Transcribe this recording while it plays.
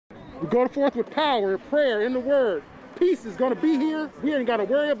We go forth with power and prayer in the word. Peace is going to be here. We ain't got to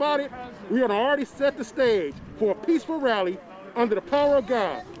worry about it. We're going to already set the stage for a peaceful rally under the power of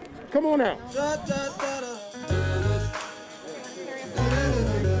God. Come on out.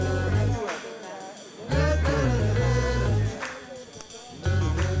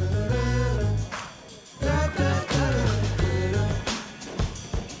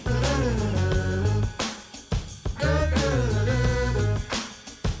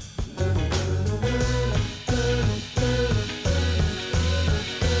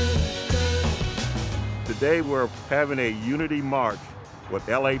 Today we're having a unity march with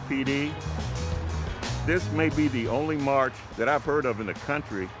LAPD. This may be the only march that I've heard of in the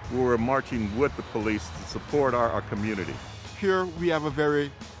country where we're marching with the police to support our community. Here we have a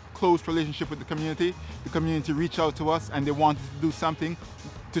very close relationship with the community. The community reached out to us and they wanted to do something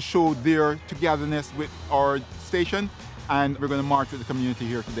to show their togetherness with our station, and we're going to march with the community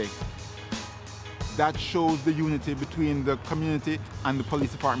here today. That shows the unity between the community and the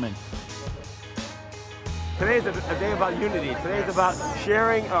police department. Today's a day about unity. Today's about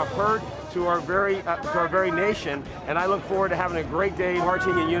sharing our hurt to our very nation, and I look forward to having a great day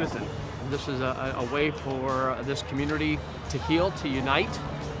marching in unison. This is a way for this community to heal, to unite,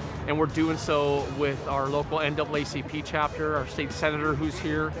 and we're doing so with our local NAACP chapter, our state senator who's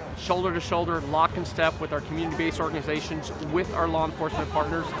here, shoulder to shoulder, lock and step with our community-based organizations, with our law enforcement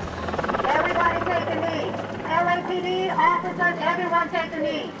partners. Everybody take a knee. LAPD officers, everyone take a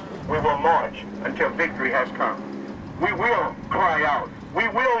knee. We will march until victory has come. We will cry out. We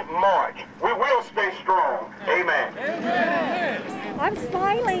will march. We will stay strong. Amen. Amen. I'm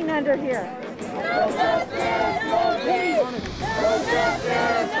smiling under here. No justice, no peace. No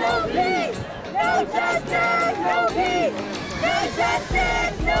justice, no peace. No justice, no peace. No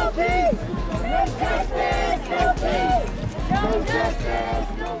justice, no peace. No justice, no peace. No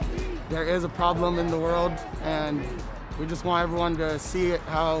justice, no peace. There is a problem in the world, and we just want everyone to see it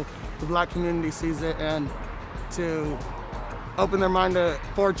how the black community sees it, and to open their mind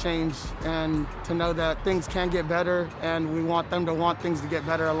for change, and to know that things can get better, and we want them to want things to get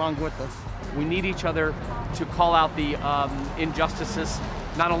better along with us. We need each other to call out the injustices,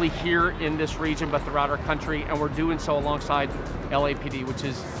 not only here in this region, but throughout our country, and we're doing so alongside LAPD, which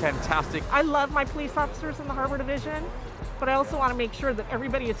is fantastic. I love my police officers in the Harbor Division, but I also want to make sure that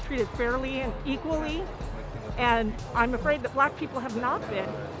everybody is treated fairly and equally, and I'm afraid that black people have not been.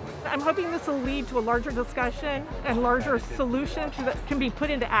 I'm hoping this will lead to a larger discussion and larger solutions that can be put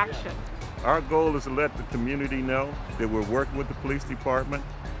into action. Our goal is to let the community know that we're working with the police department,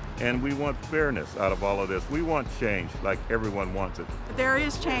 and we want fairness out of all of this. We want change like everyone wants it. There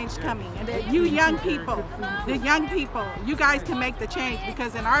is change coming, and that you young people, you guys can make the change,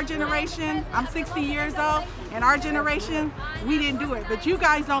 because in our generation, I'm 60 years old, in our generation, we didn't do it. But you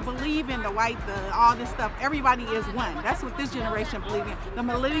guys don't believe in all this stuff. Everybody is one. That's what this generation believes in. The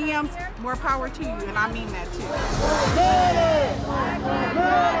millenniums, more power to you, and I mean that too.